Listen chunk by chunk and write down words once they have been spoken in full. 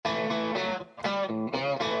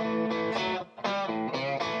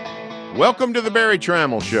Welcome to the Barry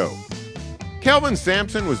Tramel Show. Kelvin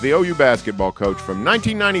Sampson was the OU basketball coach from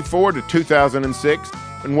 1994 to 2006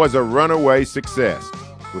 and was a runaway success.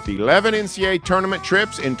 With 11 NCAA tournament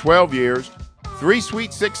trips in 12 years, 3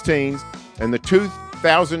 Sweet 16s, and the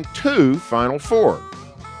 2002 Final Four.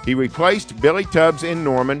 He replaced Billy Tubbs in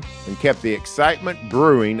Norman and kept the excitement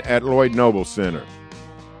brewing at Lloyd Noble Center.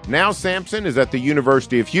 Now Sampson is at the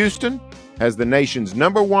University of Houston, has the nation's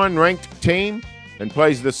 #1 ranked team, and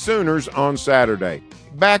plays the Sooners on Saturday,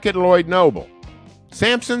 back at Lloyd Noble.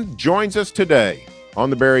 Sampson joins us today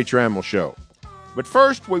on the Barry Tramel Show. But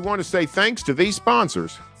first, we want to say thanks to these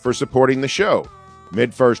sponsors for supporting the show: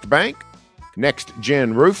 MidFirst Bank, Next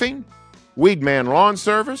Gen Roofing, Weedman Lawn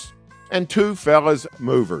Service, and Two Fellas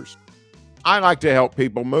Movers. I like to help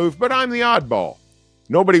people move, but I'm the oddball.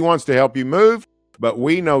 Nobody wants to help you move, but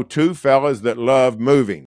we know two fellas that love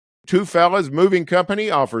moving. Two Fellas Moving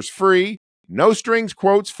Company offers free, no-strings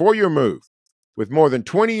quotes for your move. With more than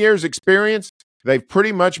 20 years' experience, they've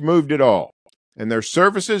pretty much moved it all, and their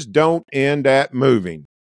services don't end at moving.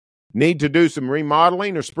 Need to do some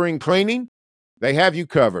remodeling or spring cleaning? They have you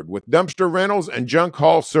covered with dumpster rentals and junk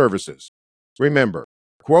haul services. Remember,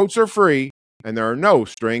 quotes are free, and there are no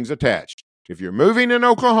strings attached. If you're moving in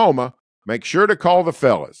Oklahoma, make sure to call the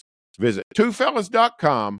fellas. Visit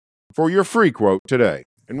twofellas.com for your free quote today.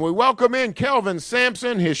 And we welcome in Kelvin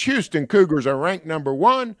Sampson. His Houston Cougars are ranked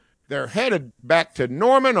 #1. They're headed back to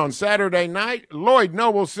Norman on Saturday night, Lloyd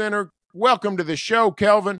Noble Center. Welcome to the show,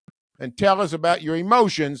 Kelvin, and tell us about your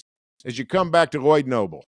emotions as you come back to Lloyd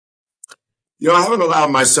Noble. I haven't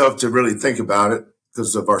allowed myself to really think about it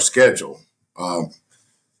because of our schedule.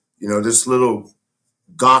 This little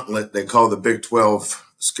gauntlet they call the Big 12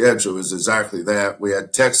 schedule is exactly that. We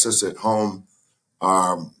had Texas at home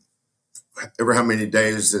every how many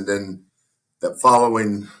days, and then the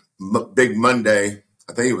following Big Monday,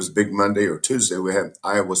 I think it was Big Monday or Tuesday, we had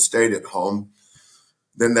Iowa State at home.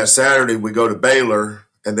 Then that Saturday we go to Baylor,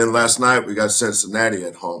 and then last night we got Cincinnati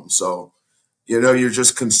at home. So, you're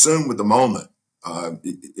just consumed with the moment.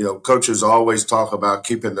 Coaches always talk about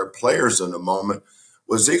keeping their players in the moment.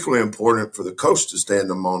 Was equally important for the coach to stay in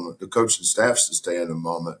the moment, the coaching staffs to stay in the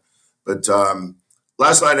moment. But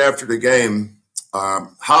last night after the game,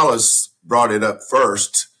 Hollis brought it up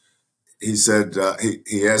first. He said,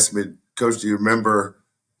 he asked me, "Coach, do you remember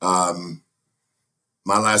my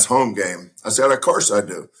last home game?" I said, "Of course I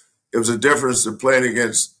do. It was a difference of playing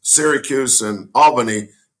against Syracuse and Albany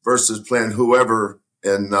versus playing whoever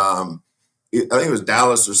in, I think it was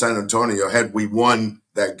Dallas or San Antonio. Had we won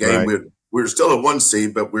that game, Right. we were still a 1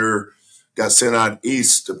 seed, but got sent out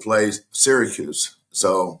east to play Syracuse.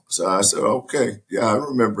 So I said, okay, yeah, I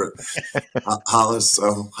remember it. Hollis.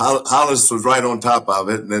 So Hollis was right on top of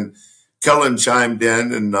it. And then Kellen chimed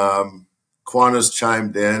in and Quantas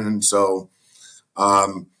chimed in. And so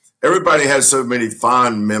everybody has so many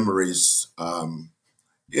fond memories.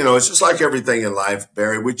 It's just like everything in life,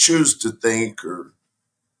 Barry. We choose to think or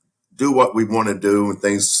do what we want to do and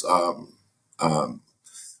things.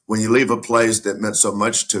 When you leave a place that meant so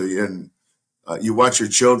much to you and you watch your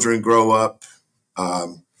children grow up.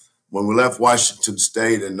 When we left Washington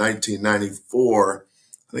State in 1994,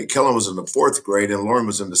 I think Kellen was in the 4th grade and Lauren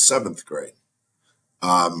was in the 7th grade.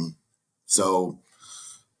 Knowing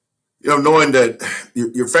that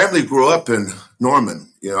your family grew up in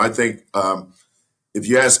Norman, I think if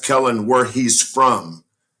you ask Kellen where he's from,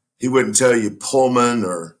 he wouldn't tell you Pullman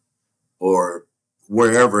or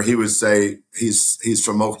wherever. He would say he's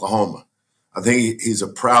from Oklahoma. I think he's a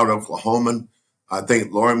proud Oklahoman. I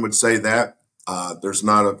think Lauren would say that. There's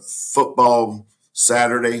not a football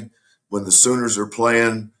Saturday when the Sooners are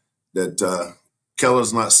playing that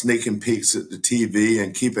Kellen's not sneaking peeks at the TV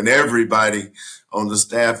and keeping everybody on the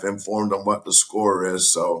staff informed on what the score is.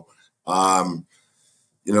 So,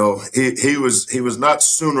 he was not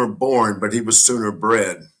Sooner born, but he was Sooner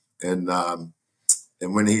bred. And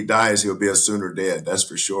when he dies, he'll be a Sooner dead. That's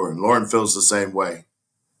for sure. And Lauren feels the same way.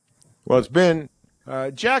 Well, it's been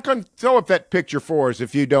Jacqueline, throw up that picture for us,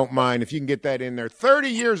 if you don't mind, if you can get that in there. 30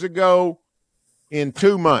 years ago in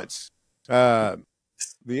 2 months, the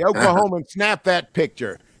Oklahoman snapped that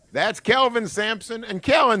picture. That's Kelvin Sampson and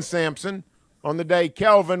Kellen Sampson on the day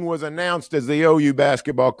Kelvin was announced as the OU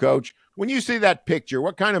basketball coach. When you see that picture,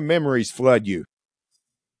 what kind of memories flood you?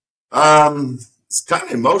 It's kind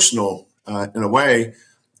of emotional in a way,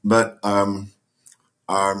 but Kellen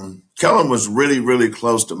was really, really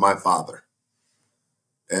close to my father.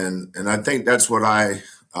 And I think that's what I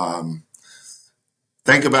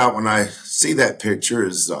think about when I see that picture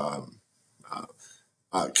is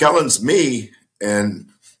Kellen's me and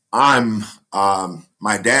I'm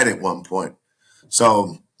my dad at one point.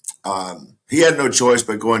 So he had no choice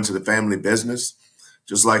but go into the family business.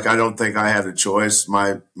 Just like I don't think I had a choice.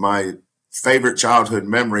 My favorite childhood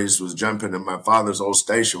memories was jumping in my father's old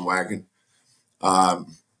station wagon,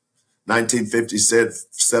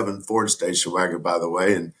 1957 Ford station wagon, by the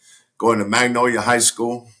way, and going to Magnolia High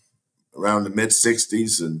School around the mid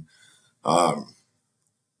 '60s, and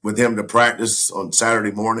with him to practice on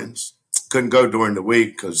Saturday mornings. Couldn't go during the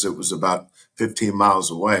week because it was about 15 miles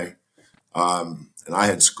away, and I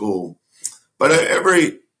had school. But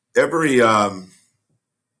every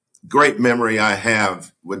great memory I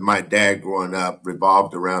have with my dad growing up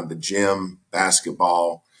revolved around the gym,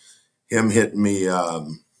 basketball, him hitting me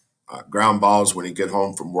ground balls when he'd get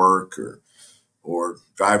home from work, or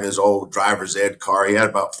driving his old driver's ed car. He had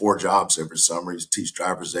about 4 jobs every summer. He used to teach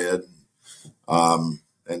driver's ed. And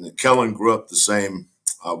Kelvin grew up the same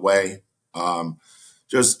way.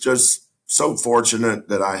 Just so fortunate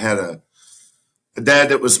that I had a dad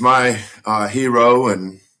that was my hero,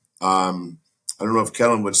 and I don't know if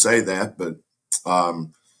Kelvin would say that, but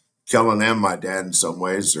Kelvin and my dad in some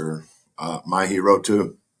ways are my hero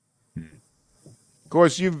too. Of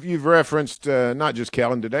course, you've referenced not just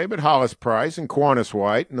Kelvin today, but Hollis Price and Quantus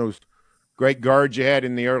White and those great guards you had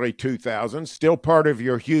in the early 2000s. Still part of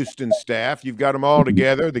your Houston staff. You've got them all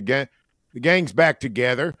together. The gang's back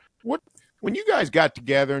together. When you guys got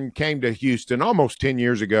together and came to Houston almost 10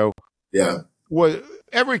 years ago? Yeah.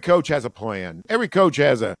 Every coach has a plan. Every coach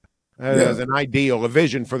has an ideal, a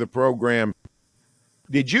vision for the program.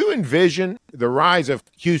 Did you envision the rise of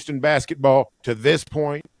Houston basketball to this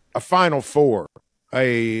point? A Final Four,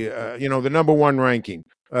 the number 1 ranking,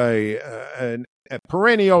 a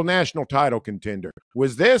perennial national title contender.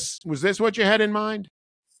 Was this what you had in mind?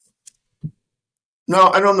 No,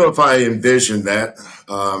 I don't know if I envisioned that.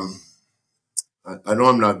 I know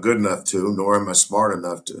I'm not good enough to, nor am I smart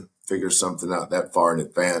enough to figure something out that far in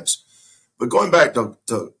advance. But going back to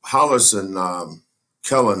Hollis and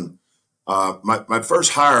Kelvin, my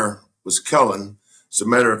first hire was Kelvin. As a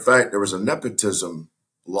matter of fact, there was a nepotism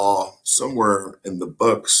law somewhere in the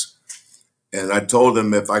books, and I told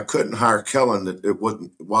him if I couldn't hire Kelvin, that it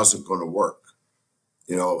wasn't going to work.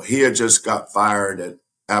 You know, he had just got fired at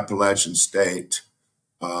Appalachian State.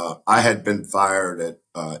 I had been fired at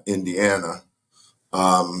Indiana.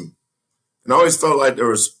 And I always felt like there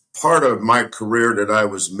was part of my career that I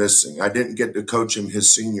was missing. I didn't get to coach him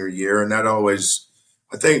his senior year, and that always,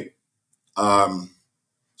 I think,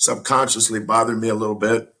 subconsciously bothered me a little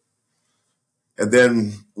bit. And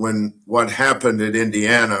then when what happened at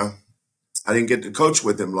Indiana, I didn't get to coach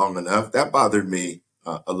with him long enough. That bothered me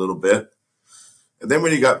a little bit. And then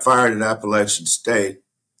when he got fired at Appalachian State,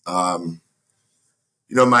 my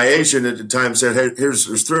agent at the time said, "Hey,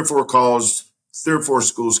 there's 3 or 4 calls, 3 or 4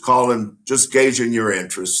 schools calling, just gauging your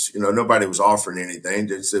interest." Nobody was offering anything.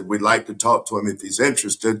 They said, "We'd like to talk to him if he's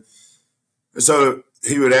interested." And so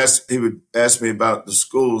he would ask me about the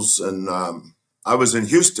schools, and I was in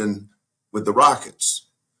Houston with the Rockets.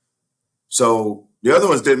 So the other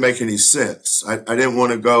ones didn't make any sense. I didn't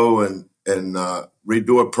want to go and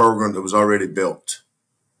redo a program that was already built.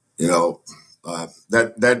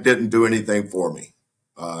 That didn't do anything for me.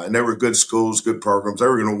 And they were good schools, good programs. They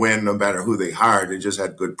were going to win no matter who they hired. They just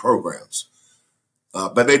had good programs.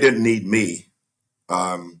 But they didn't need me.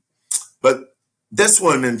 But this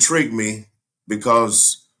one intrigued me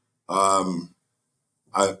because as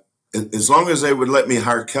long as they would let me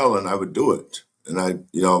hire Kelvin, I would do it. And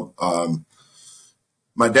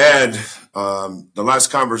my dad, the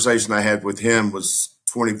last conversation I had with him was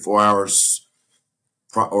 24 hours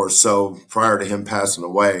or so prior to him passing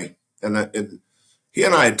away. And he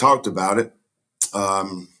and I had talked about it.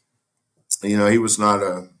 He was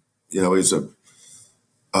not he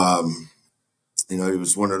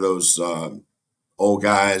was one of those old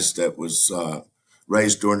guys that was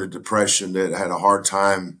raised during the Depression that had a hard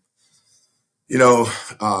time,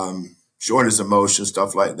 showing his emotions,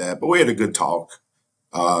 stuff like that. But we had a good talk.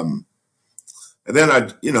 And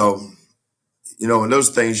then in those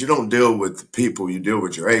things, you don't deal with people, you deal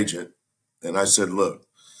with your agent. And I said, "Look,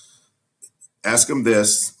 ask him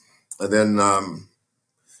this." And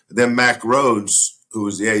then Mac Rhodes, who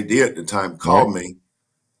was the AD at the time, called me.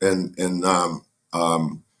 And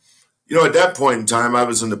at that point in time, I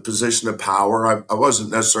was in a position of power. I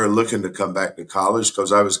wasn't necessarily looking to come back to college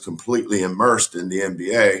because I was completely immersed in the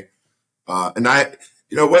NBA. And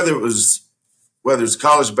whether it's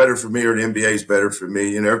college better for me or the NBA is better for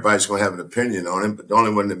me, everybody's going to have an opinion on it, but the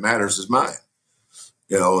only one that matters is mine.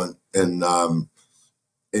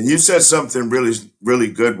 And you said something really, really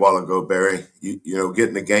good a while ago, Barry,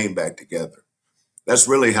 getting the game back together. That's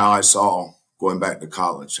really how I saw going back to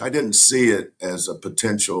college. I didn't see it as a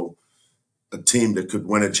team that could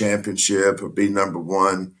win a championship or be number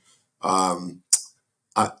one.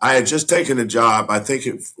 I had just taken a job. I think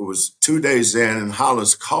it was 2 days in, and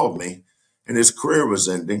Hollis called me, and his career was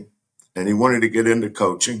ending, and he wanted to get into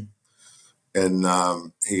coaching. And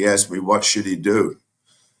he asked me, what should he do?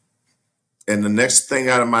 And the next thing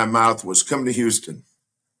out of my mouth was, come to Houston.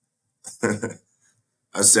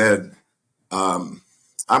 I said, I'm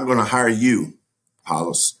going to hire you,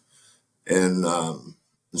 Hollis. And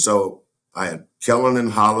so I had Kelvin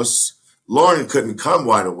and Hollis. Lauren couldn't come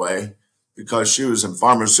right away because she was in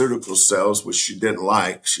pharmaceutical sales, which she didn't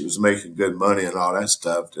like. She was making good money and all that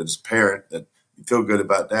stuff. As a parent, that you feel good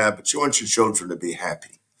about that, but you want your children to be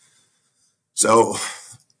happy. So,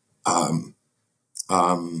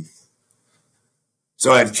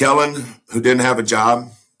 so I had Kelvin, who didn't have a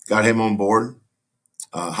job, got him on board.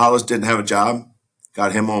 Hollis didn't have a job,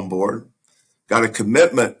 got him on board. Got a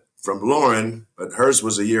commitment from Lauren, but hers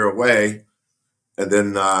was a year away. And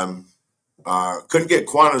then couldn't get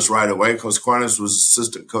Quantas right away because Quantas was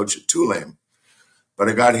assistant coach at Tulane. But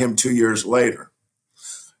I got him 2 years later.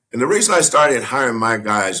 And the reason I started hiring my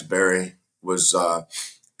guys, Barry, was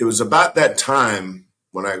it was about that time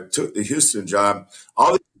when I took the Houston job,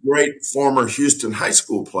 all the great former Houston high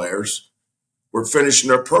school players were finishing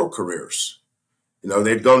their pro careers. You know,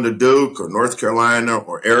 they'd gone to Duke or North Carolina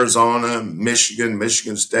or Arizona, Michigan,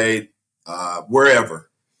 Michigan State, wherever.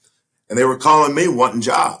 And they were calling me wanting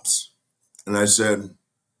jobs. And I said,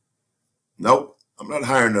 nope, I'm not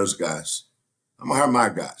hiring those guys. I'm going to hire my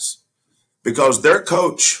guys. Because their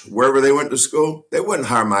coach, wherever they went to school, they wouldn't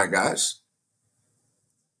hire my guys.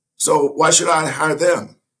 So why should I hire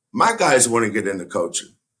them? My guys want to get into coaching.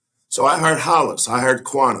 So I hired Hollis. I hired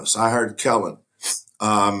Quantas. I hired Kelvin.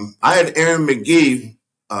 I had Aaron McGee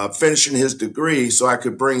finishing his degree so I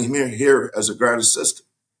could bring him here as a grad assistant.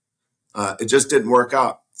 It just didn't work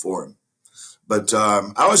out for him. But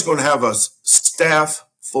I was going to have a staff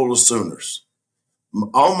full of Sooners.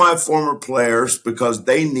 All my former players, because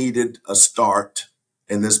they needed a start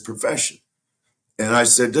in this profession. And I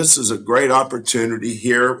said, this is a great opportunity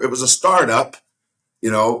here. It was a startup.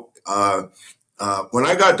 You know, when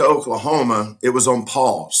I got to Oklahoma, it was on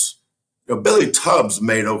pause. You know, Billy Tubbs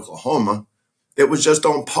made Oklahoma. It was just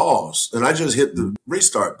on pause. And I just hit the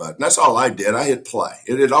restart button. That's all I did. I hit play.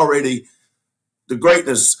 It had already, the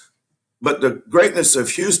greatness of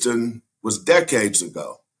Houston was decades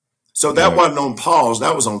ago. So that wasn't on pause.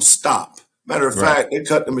 That was on stop. Matter of fact, they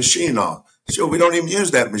cut the machine off. Sure, we don't even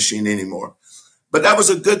use that machine anymore. But that was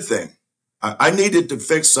a good thing. I needed to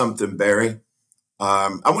fix something, Barry.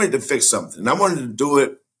 I wanted to fix something. I wanted to do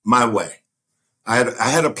it my way. I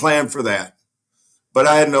had a plan for that. But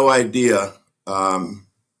I had no idea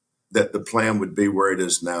that the plan would be where it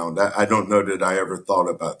is now. I don't know that I ever thought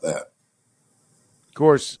about that. Of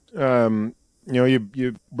course, you know,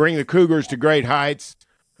 you bring the Cougars to great heights,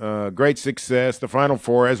 great success, the Final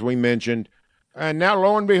Four, as we mentioned. And now,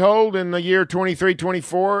 lo and behold, in the year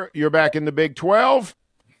 23-24, you're back in the Big 12,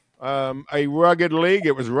 a rugged league.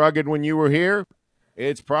 It was rugged when you were here.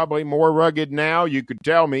 It's probably more rugged now. You could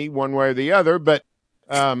tell me one way or the other. But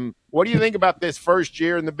what do you think about this first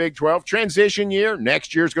year in the Big 12? Transition year.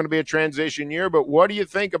 Next year is going to be a transition year. But what do you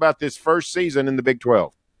think about this first season in the Big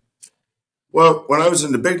 12? Well, when I was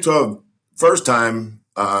in the Big 12 first time,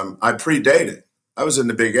 I predated. I was in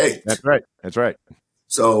the Big 8. That's right. That's right.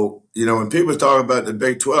 So, you know, when people talk about the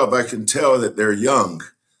Big 12, I can tell that they're young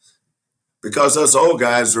because us old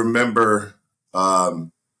guys remember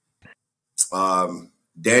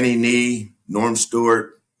Danny Nee, Norm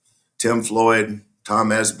Stewart, Tim Floyd, Tom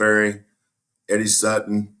Esbury, Eddie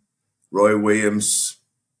Sutton, Roy Williams,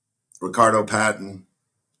 Ricardo Patton,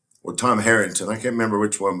 or Tom Harrington. I can't remember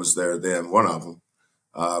which one was there then, one of them.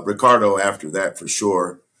 Ricardo after that for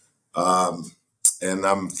sure. And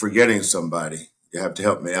I'm forgetting somebody. You have to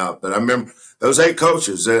help me out. But I remember those 8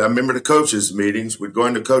 coaches. I remember the coaches' meetings. We'd go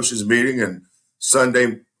into coaches' meeting and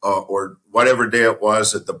Sunday or whatever day it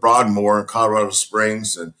was at the Broadmoor in Colorado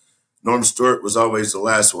Springs. And Norm Stewart was always the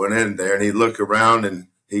last one in there. And he'd look around and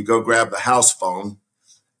he'd go grab the house phone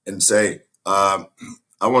and say, I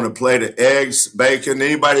want to plate of eggs, bacon.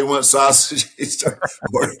 Anybody want sausage? He started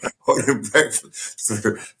ordering breakfast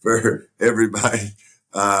for everybody.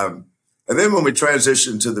 And then when we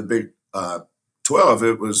transitioned to the Big 12,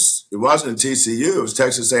 it wasn't TCU, it was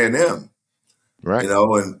Texas A&M. Right. You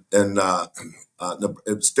know, and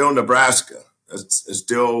it's still Nebraska, it's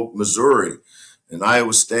still Missouri, and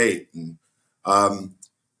Iowa State, and I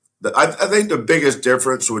think the biggest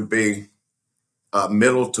difference would be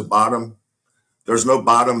middle to bottom. There's no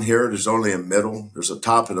bottom here. There's only a middle. There's a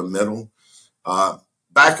top and a middle.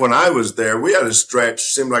 Back when I was there, we had a stretch.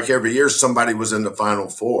 Seemed like every year somebody was in the Final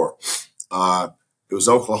Four. It was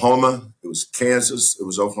Oklahoma, it was Kansas, it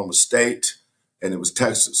was Oklahoma State, and it was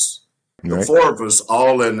Texas. The Right. four of us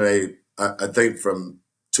all in I think from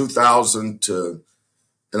 2000 to,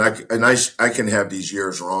 and I can have these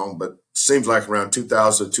years wrong, but it seems like around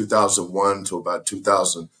 2000, 2001 to about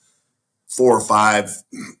 2004 or 5,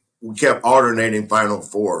 we kept alternating Final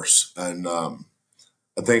Fours. And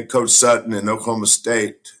I think Coach Sutton in Oklahoma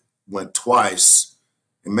State went twice.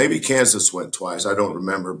 And maybe Kansas went twice. I don't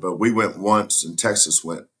remember, but we went once, and Texas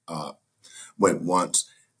went once.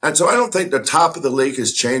 And so I don't think the top of the league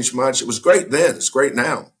has changed much. It was great then. It's great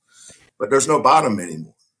now. But there's no bottom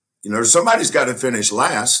anymore. Somebody's got to finish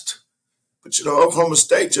last. But, Oklahoma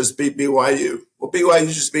State just beat BYU. Well, BYU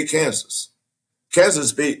just beat Kansas.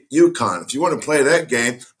 Kansas beat UConn. If you want to play that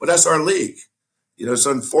game, well, that's our league. It's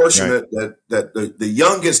unfortunate that the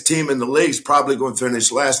youngest team in the league is probably going to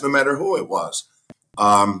finish last no matter who it was.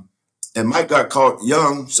 And Mike got caught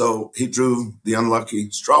young, so he drew the unlucky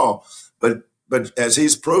straw. But as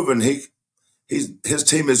he's proven, his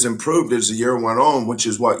team has improved as the year went on, which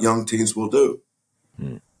is what young teams will do.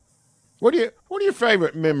 What are your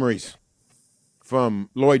favorite memories from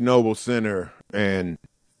Lloyd Noble Center and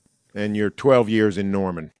your 12 years in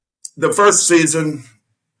Norman? The first season,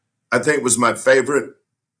 I think, was my favorite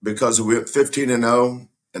because we were 15-0,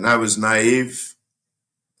 and I was naive.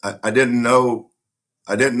 I didn't know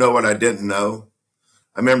what I didn't know.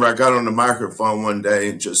 I remember I got on the microphone one day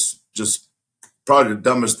and just probably the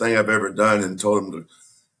dumbest thing I've ever done, and told them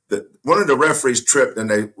that one of the referees tripped, and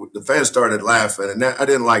the fans started laughing, and I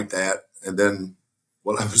didn't like that. And then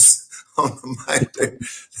while I was on the mic,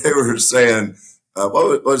 they were saying,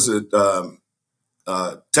 what was it?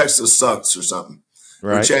 Texas sucks or something.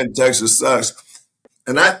 Right. We chanted Texas sucks.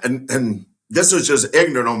 And this was just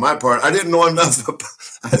ignorant on my part. I didn't know enough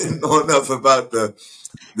about the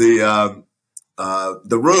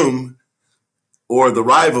room or the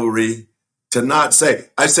rivalry to not say.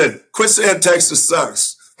 I said, quit saying Texas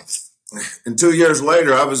sucks. And 2 years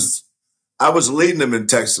later, I was leading them in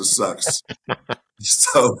Texas sucks.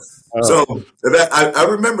 So I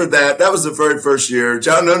remember that. That was the very first year.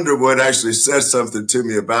 John Underwood actually said something to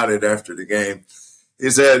me about it after the game. He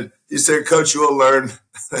said, Coach, you will learn.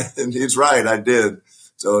 And he's right. I did.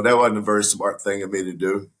 So that wasn't a very smart thing of me to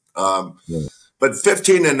do. But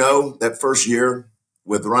 15-0 that first year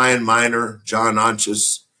with Ryan Miner, John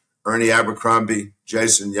Onches, Ernie Abercrombie,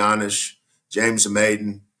 Jason Yanish, James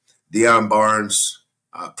Maiden, Deion Barnes,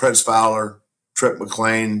 Prince Fowler, Trip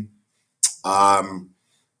McClain. I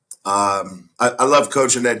love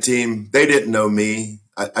coaching that team. They didn't know me.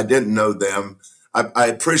 I didn't know them. I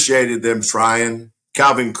appreciated them trying.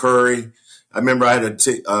 Calvin Curry. I remember I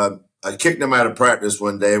I kicked him out of practice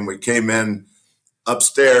one day, and we came in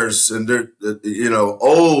upstairs, and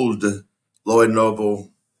old Lloyd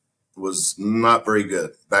Noble was not very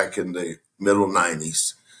good back in the middle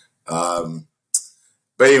 90s.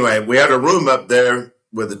 But anyway, we had a room up there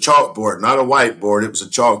with a chalkboard, not a whiteboard. It was a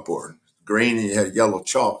chalkboard, green, and you had yellow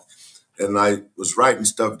chalk. And I was writing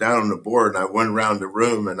stuff down on the board, and I went around the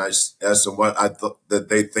room, and I asked them what I thought that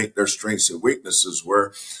they think their strengths and weaknesses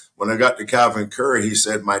were. When I got to Calvin Curry, he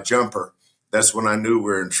said, my jumper. That's when I knew we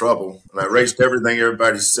were in trouble. And I erased everything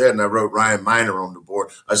everybody said, and I wrote Ryan Miner on the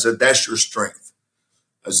board. I said, that's your strength.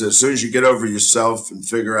 I said, as soon as you get over yourself and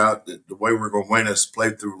figure out that the way we're going to win is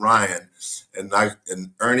play through Ryan. And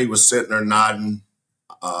Ernie was sitting there nodding.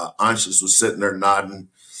 Anshas was sitting there nodding.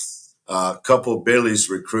 A couple of Bailey's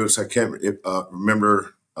recruits, I can't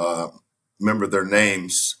remember their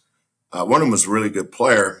names. One of them was a really good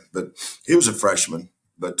player, but he was a freshman.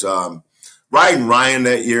 But riding Ryan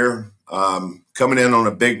that year, coming in on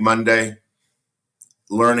a big Monday,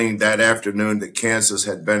 learning that afternoon that Kansas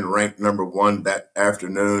had been ranked number 1 that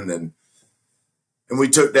afternoon, and we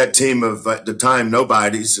took that team of at the time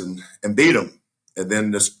nobodies and beat them, and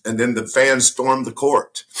then the fans stormed the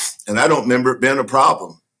court, and I don't remember it being a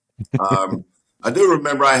problem. I do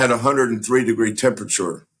remember I had a 103-degree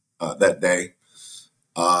temperature that day.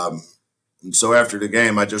 And so after the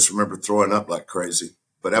game, I just remember throwing up like crazy.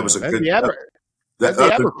 But that was That's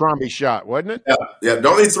the Abercrombie shot, wasn't it? Yeah. The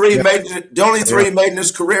only three he made in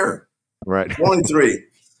his career. Right. Only 3.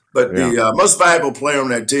 But the most valuable player on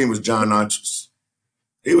that team was John Onches.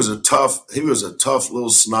 He was a tough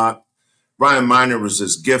little snot. Ryan Miner was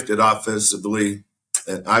as gifted offensively.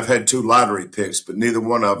 And I've had 2 lottery picks, but neither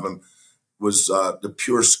one of them was the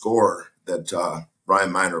pure scorer that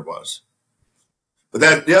Ryan Miner was.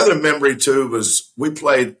 But the other memory, too, was we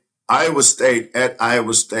played Iowa State at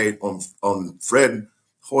Iowa State on Fred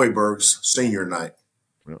Hoiberg's senior night.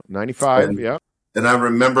 95, And yeah. and I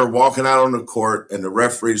remember walking out on the court, and the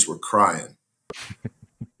referees were crying,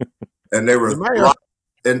 and they The were mayor.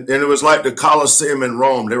 and it was like the Coliseum in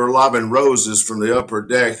Rome. They were lobbing roses from the upper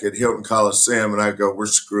deck at Hilton Coliseum, and I go, "We're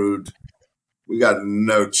screwed. We got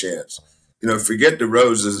no chance." Forget the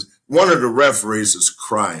roses. One of the referees is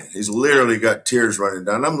crying. He's literally got tears running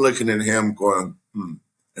down. I'm looking at him going,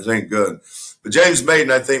 this ain't good. But James Maiden,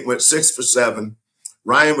 I think, went 6 for 7.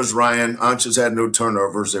 Ryan was Ryan. Anches had no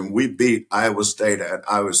turnovers, and we beat Iowa State at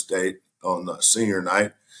Iowa State on the senior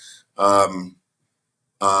night.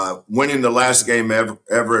 Winning the last game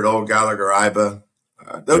ever at Old Gallagher Iba.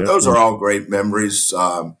 Those are all great memories.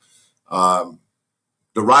 The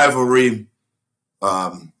rivalry,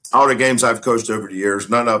 all the games I've coached over the years,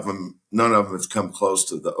 none of them have come close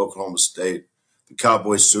to the Oklahoma State, the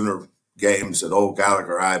Cowboys Sooner games at Old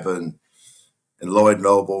Gallagher Iba and Lloyd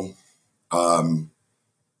Noble. And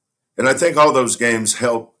I think all those games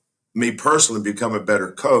helped me personally become a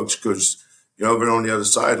better coach because, over on the other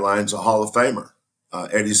sidelines, a Hall of Famer,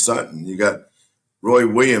 Eddie Sutton. You got Roy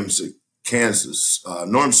Williams at Kansas.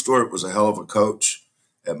 Norm Stewart was a hell of a coach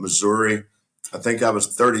at Missouri. I think I was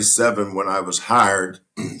 37 when I was hired.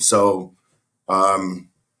 So, it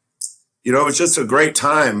was just a great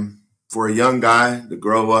time for a young guy to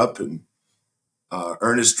grow up and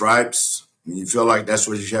earn his stripes. And you feel like that's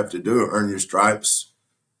what you have to do, earn your stripes.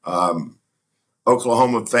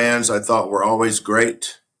 Oklahoma fans, I thought, were always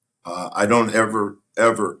great. I don't ever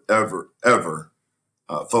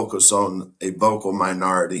focus on a vocal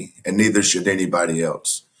minority, and neither should anybody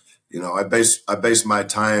else. I base my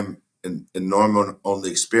time in Norman on the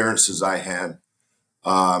experiences I had.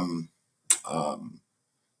 So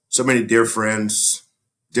many dear friends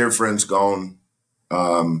gone.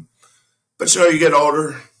 But you get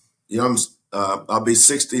older. I'll be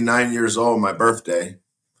 69 years old my birthday,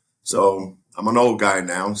 so I'm an old guy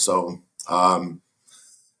now. So,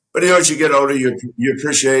 but as you get older, you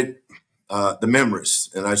appreciate the memories,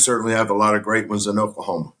 and I certainly have a lot of great ones in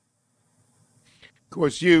Oklahoma. Of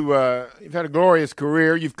course, you've had a glorious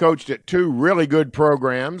career. You've coached at 2 really good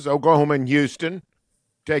programs, Oklahoma and Houston,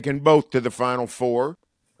 taken both to the Final Four.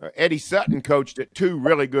 Eddie Sutton coached at 2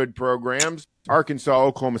 really good programs, Arkansas,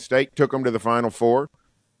 Oklahoma State, took them to the Final Four.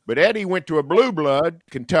 But Eddie went to a blue blood,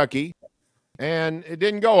 Kentucky, and it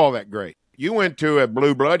didn't go all that great. You went to a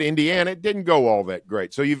blue blood, Indiana, it didn't go all that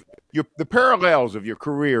great. So the parallels of your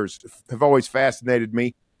careers have always fascinated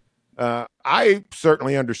me. I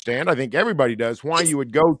certainly understand, I think everybody does, why you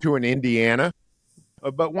would go to an Indiana.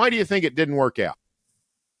 But why do you think it didn't work out?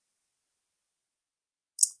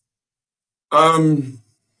 I've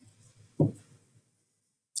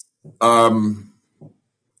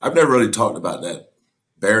never really talked about that,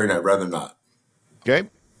 Barry, and I'd rather not. Okay,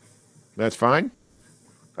 that's fine.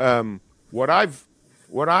 What I've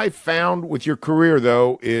found with your career,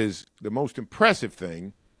 though, is the most impressive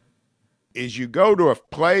thing is you go to a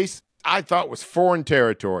place I thought was foreign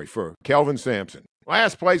territory for Kelvin Sampson.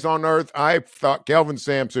 Last place on earth I thought Kelvin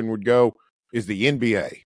Sampson would go is the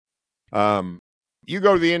NBA. You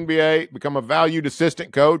go to the NBA, become a valued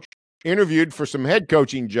assistant coach, interviewed for some head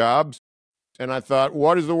coaching jobs, and I thought,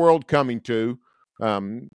 what is the world coming to?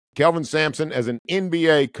 Kelvin Sampson as an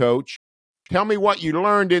NBA coach. Tell me what you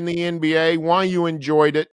learned in the NBA, why you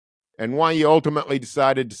enjoyed it, and why you ultimately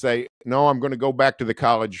decided to say, no, I'm going to go back to the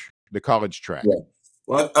college track. Yeah.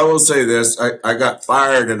 Well, I will say this. I got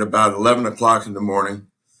fired at about 11 o'clock in the morning.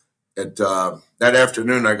 That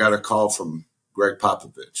afternoon, I got a call from Greg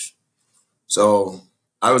Popovich. So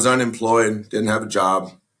I was unemployed, didn't have a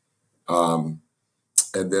job. And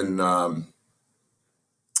then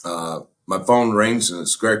my phone rings, and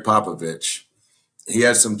it's Greg Popovich. He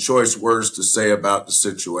had some choice words to say about the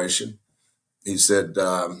situation. He said,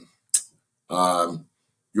 you're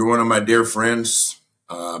one of my dear friends.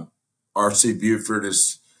 R.C. Buford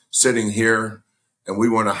is sitting here, and we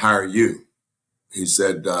want to hire you. He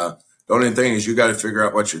said, the only thing is you got to figure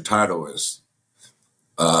out what your title is.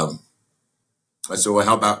 I said, well,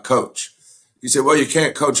 how about coach? He said, well, you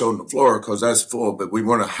can't coach on the floor because that's full, but we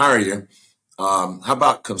want to hire you. How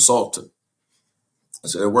about consultant? I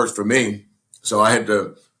said, it works for me. So I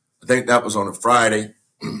think that was on a Friday.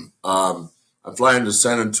 I fly into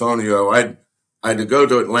San Antonio. I had to go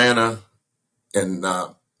to Atlanta and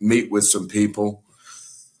meet with some people.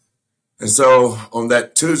 And so on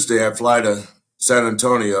that Tuesday, I fly to San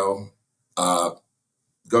Antonio,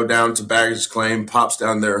 go down to baggage claim, Pop's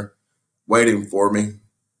down there waiting for me,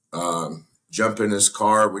 jump in his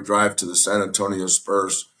car. We drive to the San Antonio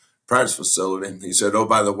Spurs practice facility. He said, oh,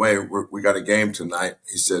 by the way, we got a game tonight.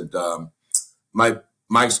 He said,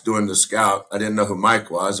 Mike's doing the scout. I didn't know who Mike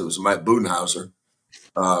was. It was Mike Budenhauser.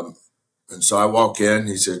 And so I walk in.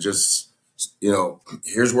 He said,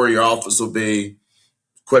 here's where your office will be.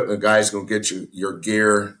 Equipment guy's going to get you your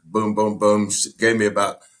gear. Boom, boom, boom. Gave me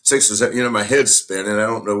about 6 or 7. My head's spinning. I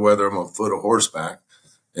don't know whether I'm on foot or horseback.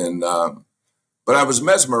 And but I was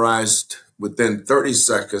mesmerized within 30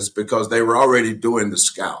 seconds because they were already doing the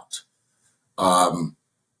scout.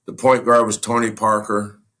 The point guard was Tony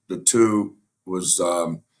Parker. The 2 was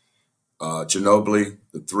Ginobili.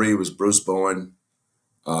 The 3 was Bruce Bowen.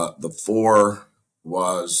 The 4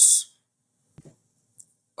 was,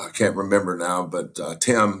 I can't remember now, but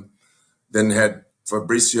Tim. Then had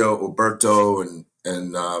Fabrizio Alberto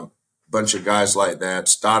and a bunch of guys like that.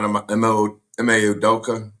 M.A.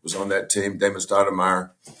 Udoka was on that team. Damon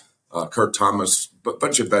Stoudemire, Kurt Thomas, a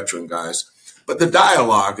bunch of veteran guys. But the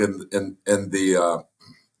dialogue and the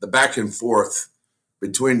back and forth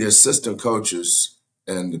between the assistant coaches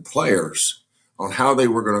and the players on how they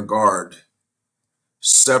were going to guard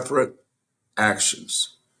separate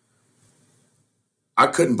actions, I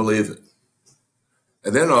couldn't believe it.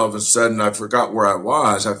 And then all of a sudden, I forgot where I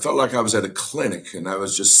was. I felt like I was at a clinic, and I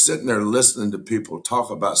was just sitting there listening to people talk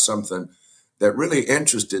about something that really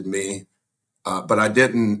interested me, but I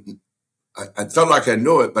didn't. I felt like I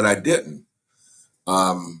knew it, but I didn't.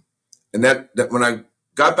 And that when I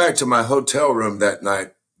got back to my hotel room that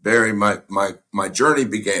night, Barry, my journey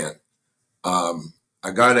began.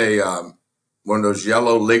 I got one of those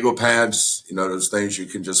yellow legal pads, those things you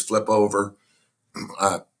can just flip over.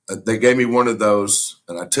 They gave me one of those,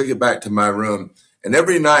 and I took it back to my room. And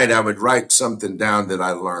every night I would write something down that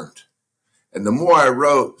I learned. And the more I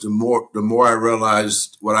wrote, the more I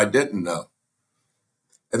realized what I didn't know.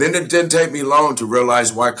 And then it didn't take me long to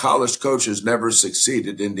realize why college coaches never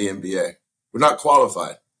succeeded in the NBA. We're not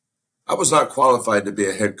qualified. I was not qualified to be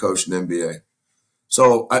a head coach in the NBA.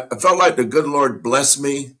 So I felt like the good Lord blessed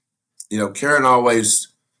me. Karen would always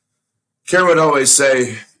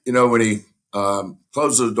say, when he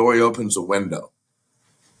closes the door, he opens a window.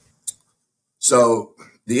 So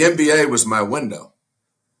the NBA was my window,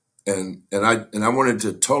 and I wanted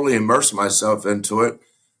to totally immerse myself into it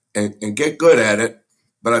and get good at it.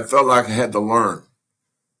 But I felt like I had to learn,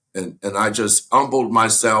 and I just humbled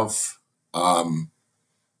myself. You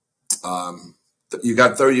got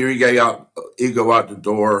to throw your ego out the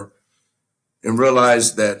door and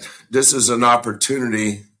realize that this is an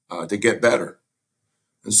opportunity to get better.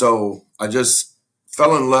 And so I just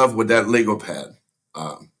fell in love with that legal pad.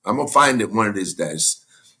 I'm going to find it one of these days.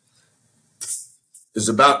 It's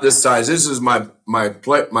about this size. This is my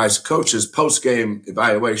coach's post-game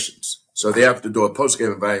evaluations. So they have to do a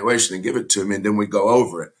post-game evaluation and give it to me, and then we go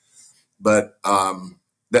over it. But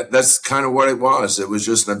that's kind of what it was. It was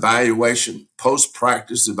just an evaluation,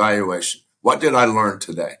 post-practice evaluation. What did I learn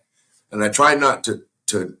today? And I try not to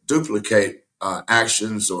duplicate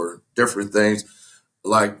actions or different things.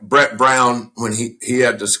 Like Brett Brown, when he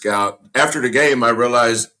had to scout. After the game, I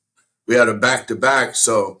realized we had a back-to-back.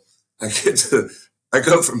 So I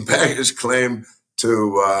go from baggage claim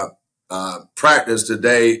to practice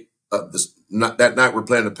today. That night we're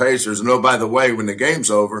playing the Pacers. And by the way, when the game's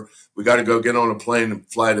over, we got to go get on a plane and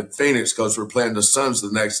fly to Phoenix because we're playing the Suns the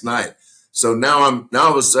next night. So now all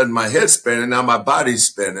of a sudden my head's spinning, now my body's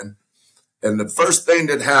spinning. And the first thing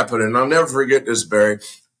that happened, and I'll never forget this, Barry,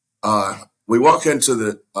 I walk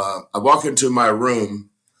into my room,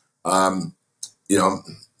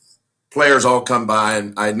 players all come by,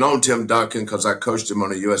 and I'd known Tim Duncan because I coached him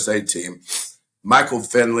on a USA team. Michael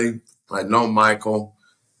Finley, I'd known Michael.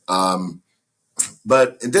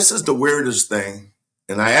 But this is the weirdest thing,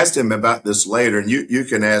 and I asked him about this later, and you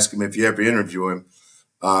can ask him if you ever interview him.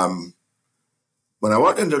 When I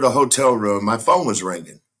walked into the hotel room, my phone was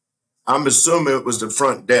ringing. I'm assuming it was the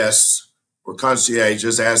front desk or concierge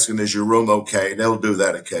just asking, is your room okay? They'll do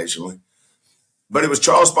that occasionally. But it was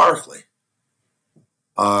Charles Barkley.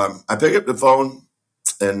 I pick up the phone,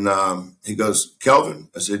 and he goes, Kelvin?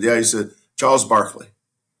 I said, yeah. He said, Charles Barkley.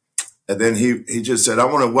 And then he just said, I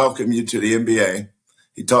want to welcome you to the NBA.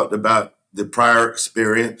 He talked about the prior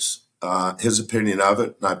experience, his opinion of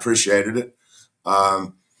it, and I appreciated it.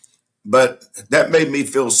 But that made me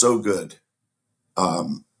feel so good.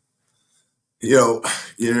 You're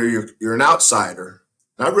an outsider.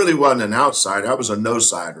 I really wasn't an outsider. I was a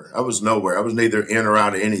no-sider. I was nowhere. I was neither in or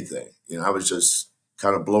out of anything. I was just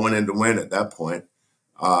kind of blowing in the wind at that point.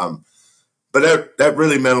 But that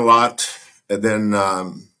really meant a lot. And then,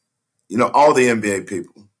 all the NBA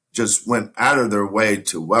people just went out of their way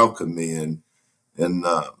to welcome me.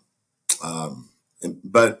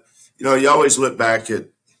 But you always look back at,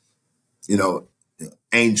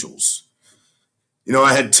 angels.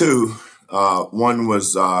 I had two. One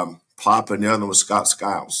was Pop, and the other one was Scott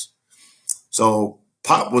Skiles. So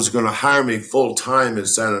Pop was going to hire me full time in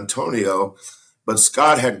San Antonio, but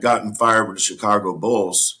Scott had gotten fired with the Chicago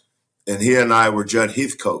Bulls, and he and I were Judd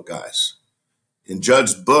Heathcote guys. In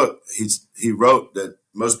Judd's book, he wrote that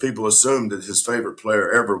most people assumed that his favorite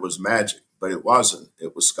player ever was Magic, but it wasn't.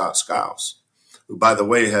 It was Scott Skiles, who, by the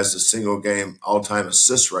way, has the single game all-time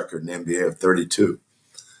assist record in the NBA of 32.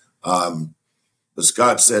 But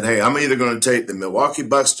Scott said, hey, I'm either going to take the Milwaukee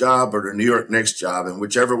Bucks job or the New York Knicks job, and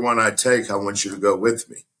whichever one I take, I want you to go with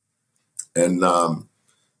me. And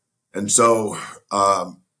so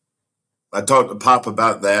I talked to Pop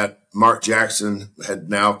about that. Mark Jackson had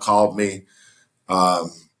now called me.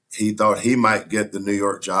 He thought he might get the New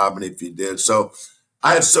York job, and if he did. So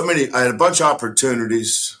I had a bunch of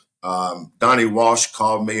opportunities. Donnie Walsh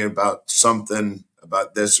called me about something,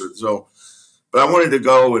 about this or so. But I wanted to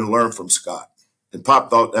go and learn from Scott. And Pop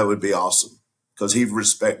thought that would be awesome because he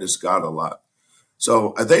respected Scott a lot.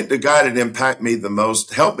 So I think the guy that impacted me the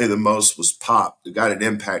most, helped me the most, was Pop. The guy that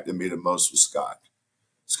impacted me the most was Scott.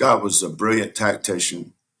 Scott was a brilliant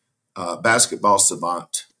tactician, basketball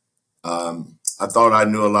savant. I thought I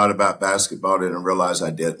knew a lot about basketball, didn't realize I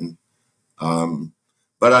didn't.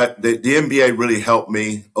 But the NBA really helped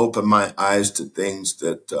me open my eyes to things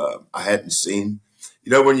that I hadn't seen.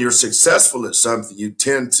 You know, when you're successful at something, you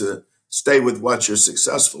tend to stay with what you're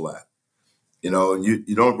successful at. You know, and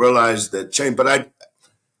you don't realize that change. But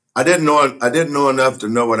I didn't know enough to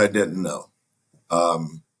know what I didn't know.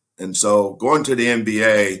 And so going to the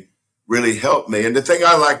NBA really helped me. And the thing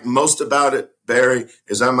I like most about it, Barry,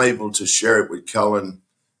 is I'm able to share it with Kelvin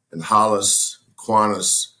and Hollis,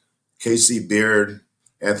 Quantas, Casey Beard,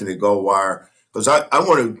 Anthony Goldwire, because I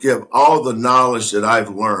want to give all the knowledge that I've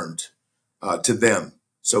learned to them.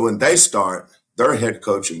 So when they start their head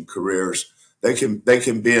coaching careers, they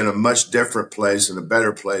can be in a much different place and a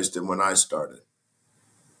better place than when I started.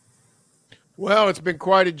 Well, it's been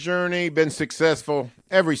quite a journey, been successful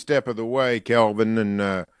every step of the way, Kelvin, and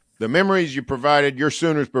the memories you provided, your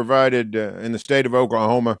Sooners provided in the state of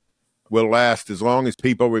Oklahoma will last as long as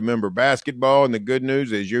people remember basketball. And the good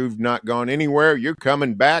news is you've not gone anywhere. You're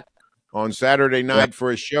coming back on Saturday night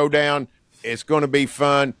for a showdown. It's going to be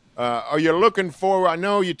fun. Are you looking forward? I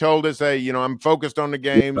know you told us, hey, you know, I'm focused on the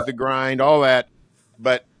games, the grind, all that.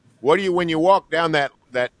 But what do you, when you walk down that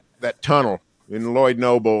tunnel in Lloyd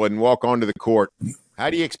Noble and walk onto the court,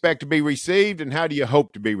 how do you expect to be received, and how do you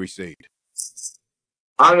hope to be received?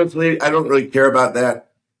 Honestly, I don't really care about that.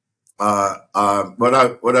 What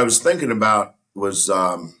I was thinking about was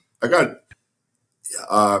I got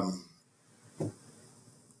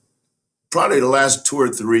probably the last 2 or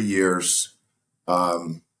 3 years.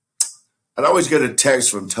 I'd always get a text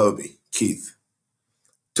from Toby Keith.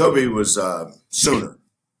 Toby was Sooner,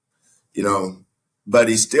 you know, but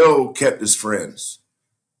he still kept his friends.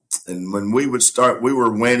 And when we would start, we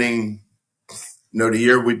were winning. You know, the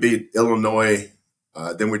year we beat Illinois,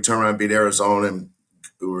 then we turned around and beat Arizona, and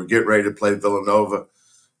we were getting ready to play Villanova.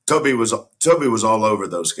 Toby was all over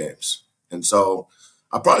those games. And so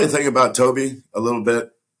I probably think about Toby a little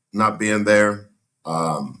bit, not being there.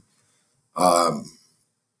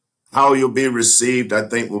 How you'll be received, I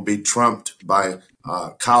think, will be trumped by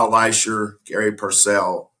Kyle Leisher, Gary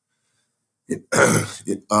Purcell,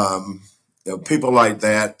 people like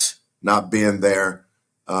that not being there,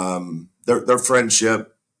 their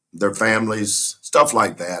friendship, their families, stuff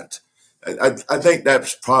like that. I think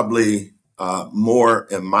that's probably more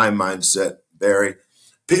in my mindset, Barry.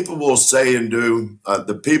 People will say and do,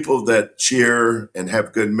 the people that cheer and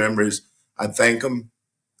have good memories, I thank them,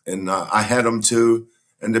 and I had them too.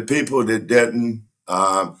 And the people that didn't,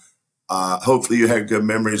 hopefully you had good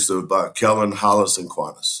memories of Kelvin, Hollis, and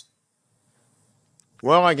Quantas.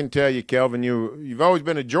 Well, I can tell you, Kelvin, you've always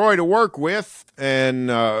been a joy to work with, and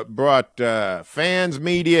brought fans,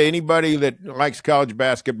 media, anybody that likes college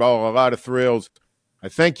basketball a lot of thrills. I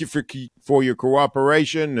thank you for your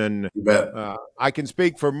cooperation, and You bet. I can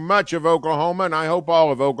speak for much of Oklahoma, and I hope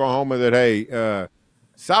all of Oklahoma that, hey,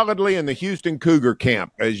 solidly in the Houston Cougar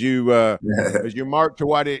camp as you march to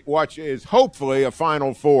what is hopefully a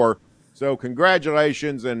Final Four. So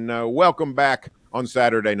congratulations, and welcome back on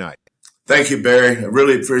Saturday night. Thank you, Barry. I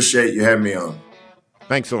really appreciate you having me on.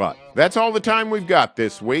 Thanks a lot. That's all the time we've got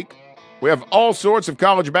this week. We have all sorts of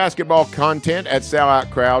college basketball content at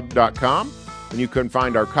selloutcrowd.com, and you can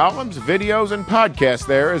find our columns, videos, and podcasts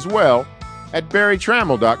there as well at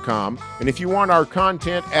barrytramel.com. And if you want our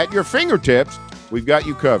content at your fingertips, we've got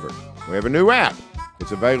you covered. We have a new app.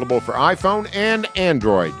 It's available for iPhone and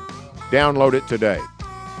Android. Download it today.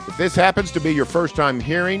 If this happens to be your first time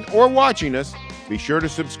hearing or watching us, be sure to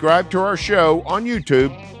subscribe to our show on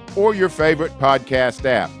YouTube or your favorite podcast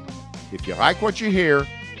app. If you like what you hear,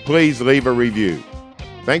 please leave a review.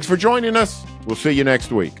 Thanks for joining us. We'll see you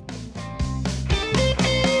next week.